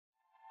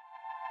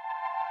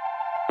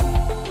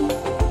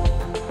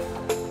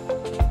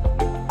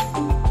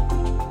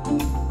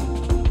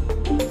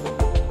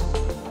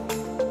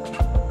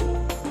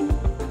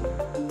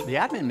The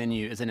admin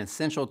menu is an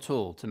essential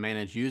tool to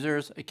manage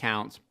users,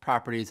 accounts,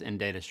 properties, and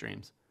data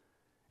streams.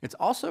 It's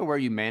also where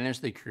you manage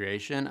the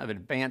creation of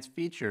advanced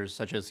features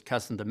such as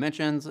custom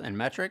dimensions and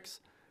metrics,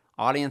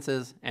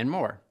 audiences, and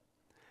more.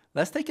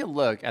 Let's take a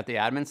look at the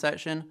admin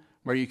section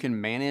where you can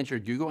manage your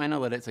Google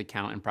Analytics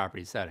account and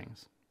property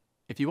settings.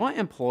 If you want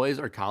employees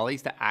or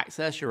colleagues to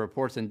access your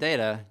reports and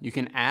data, you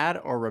can add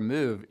or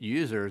remove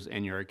users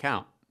in your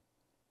account.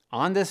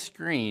 On this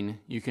screen,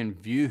 you can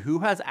view who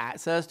has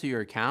access to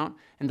your account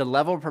and the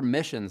level of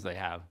permissions they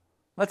have.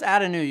 Let's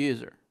add a new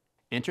user.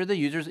 Enter the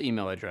user's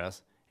email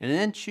address and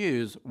then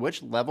choose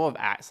which level of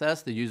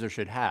access the user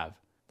should have.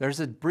 There's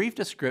a brief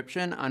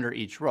description under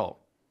each role.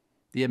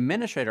 The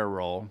administrator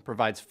role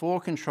provides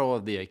full control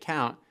of the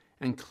account,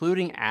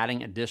 including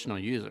adding additional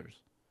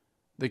users.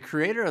 The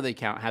creator of the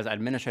account has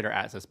administrator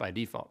access by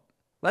default.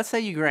 Let's say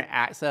you grant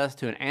access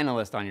to an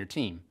analyst on your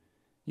team.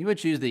 You would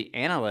choose the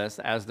analyst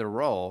as the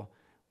role,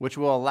 which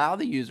will allow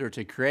the user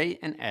to create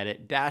and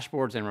edit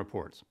dashboards and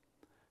reports.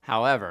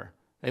 However,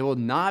 they will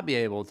not be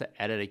able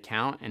to edit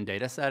account and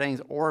data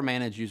settings or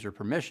manage user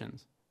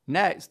permissions.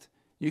 Next,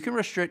 you can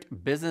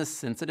restrict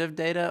business-sensitive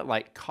data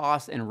like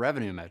cost and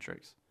revenue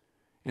metrics.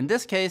 In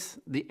this case,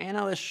 the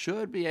analyst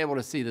should be able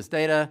to see this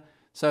data,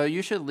 so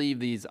you should leave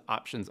these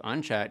options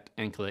unchecked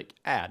and click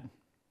Add.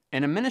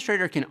 An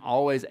administrator can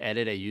always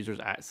edit a user's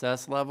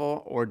access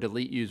level or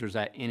delete users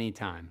at any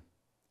time.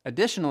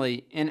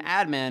 Additionally, in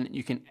admin,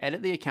 you can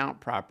edit the account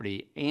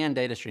property and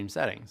data stream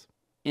settings.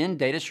 In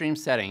data stream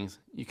settings,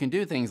 you can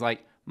do things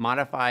like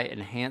modify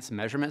enhanced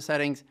measurement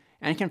settings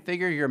and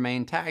configure your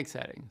main tag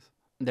settings.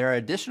 There are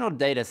additional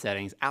data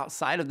settings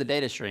outside of the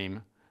data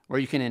stream where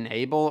you can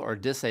enable or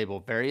disable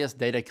various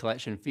data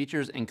collection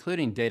features,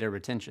 including data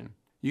retention.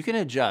 You can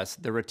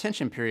adjust the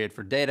retention period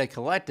for data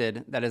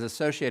collected that is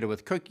associated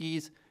with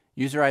cookies,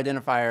 user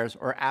identifiers,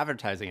 or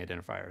advertising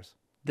identifiers.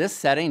 This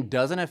setting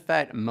doesn't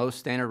affect most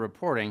standard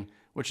reporting,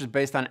 which is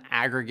based on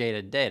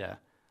aggregated data,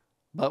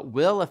 but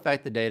will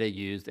affect the data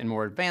used in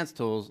more advanced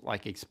tools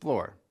like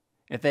Explore.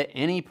 If at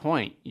any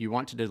point you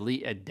want to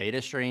delete a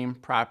data stream,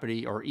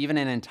 property, or even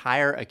an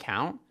entire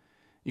account,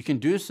 you can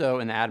do so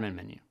in the admin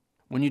menu.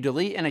 When you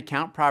delete an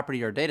account,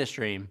 property, or data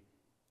stream,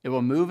 it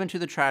will move into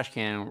the trash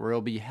can where it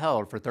will be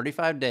held for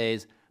 35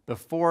 days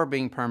before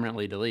being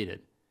permanently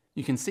deleted.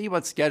 You can see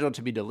what's scheduled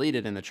to be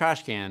deleted in the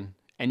trash can,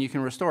 and you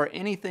can restore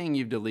anything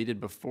you've deleted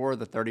before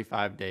the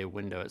 35-day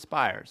window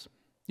expires.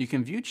 You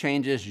can view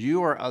changes you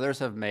or others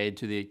have made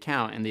to the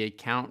account in the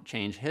account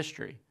change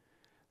history.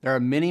 There are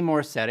many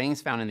more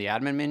settings found in the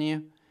admin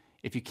menu.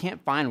 If you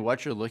can't find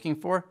what you're looking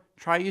for,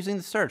 try using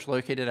the search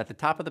located at the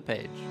top of the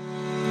page.